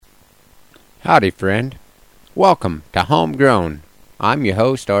Howdy, friend. Welcome to Homegrown. I'm your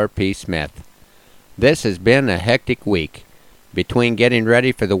host, R.P. Smith. This has been a hectic week. Between getting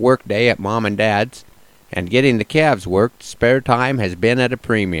ready for the workday at Mom and Dad's and getting the calves worked, spare time has been at a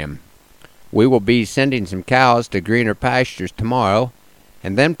premium. We will be sending some cows to greener pastures tomorrow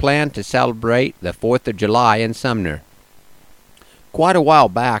and then plan to celebrate the 4th of July in Sumner. Quite a while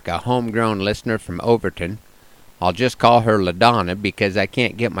back, a homegrown listener from Overton, I'll just call her LaDonna because I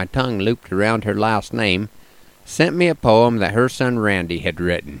can't get my tongue looped around her last name, sent me a poem that her son Randy had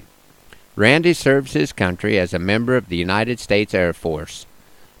written. Randy serves his country as a member of the United States Air Force.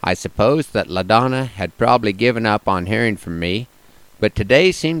 I suppose that LaDonna had probably given up on hearing from me, but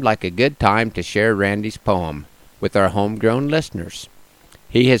today seemed like a good time to share Randy's poem with our homegrown listeners.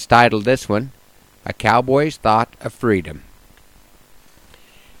 He has titled this one, A Cowboy's Thought of Freedom.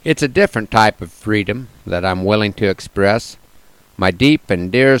 It's a different type of freedom that I'm willing to express, my deep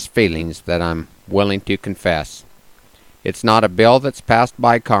and dearest feelings that I'm willing to confess. It's not a bill that's passed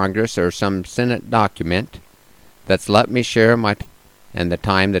by Congress or some Senate document that's let me share my and the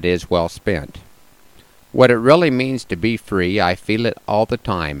time that is well spent. What it really means to be free, I feel it all the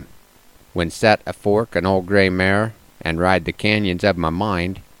time. When set afork an old gray mare and ride the canyons of my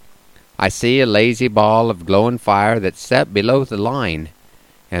mind, I see a lazy ball of glowing fire that's set below the line,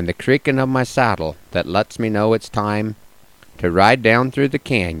 and the creaking of my saddle that lets me know it's time to ride down through the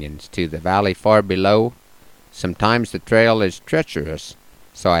canyons to the valley far below. Sometimes the trail is treacherous,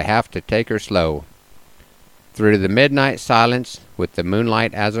 so I have to take her slow. Through the midnight silence, with the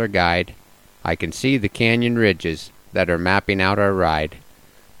moonlight as our guide, I can see the canyon ridges that are mapping out our ride.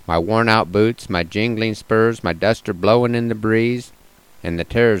 My worn-out boots, my jingling spurs, my duster blowing in the breeze, and the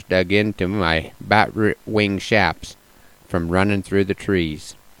tears dug into my bat-wing chaps from running through the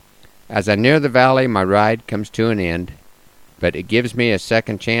trees. As I near the valley, my ride comes to an end, but it gives me a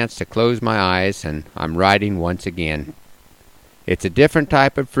second chance to close my eyes, and I'm riding once again. It's a different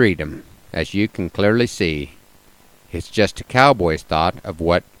type of freedom, as you can clearly see. It's just a cowboy's thought of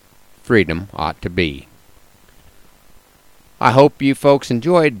what freedom ought to be. I hope you folks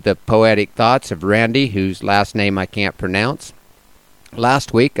enjoyed the poetic thoughts of Randy, whose last name I can't pronounce.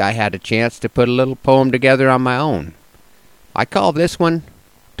 Last week I had a chance to put a little poem together on my own. I call this one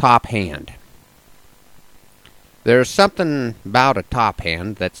Top Hand. There's something about a top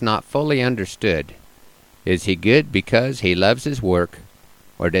hand that's not fully understood. Is he good because he loves his work,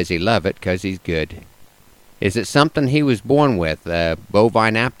 or does he love it because he's good? Is it something he was born with, a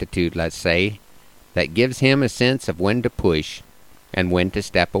bovine aptitude, let's say, that gives him a sense of when to push and when to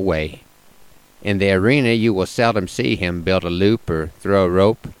step away? In the arena you will seldom see him build a loop or throw a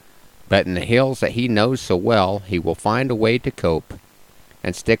rope, but in the hills that he knows so well he will find a way to cope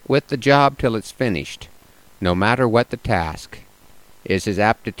and stick with the job till it's finished, no matter what the task. Is his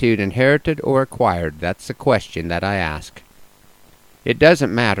aptitude inherited or acquired? That's the question that I ask. It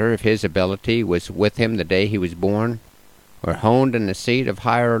doesn't matter if his ability was with him the day he was born, or honed in the seat of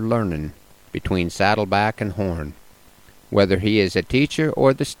higher learning between saddleback and horn. Whether he is a teacher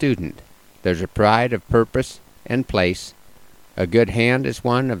or the student, there's a pride of purpose and place. A good hand is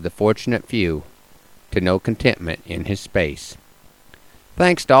one of the fortunate few to know contentment in his space.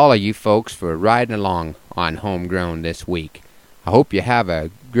 Thanks to all of you folks for riding along on Homegrown this week. I hope you have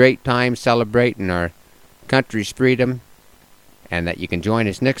a great time celebrating our country's freedom, and that you can join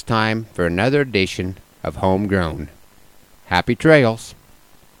us next time for another edition of Homegrown. Happy trails!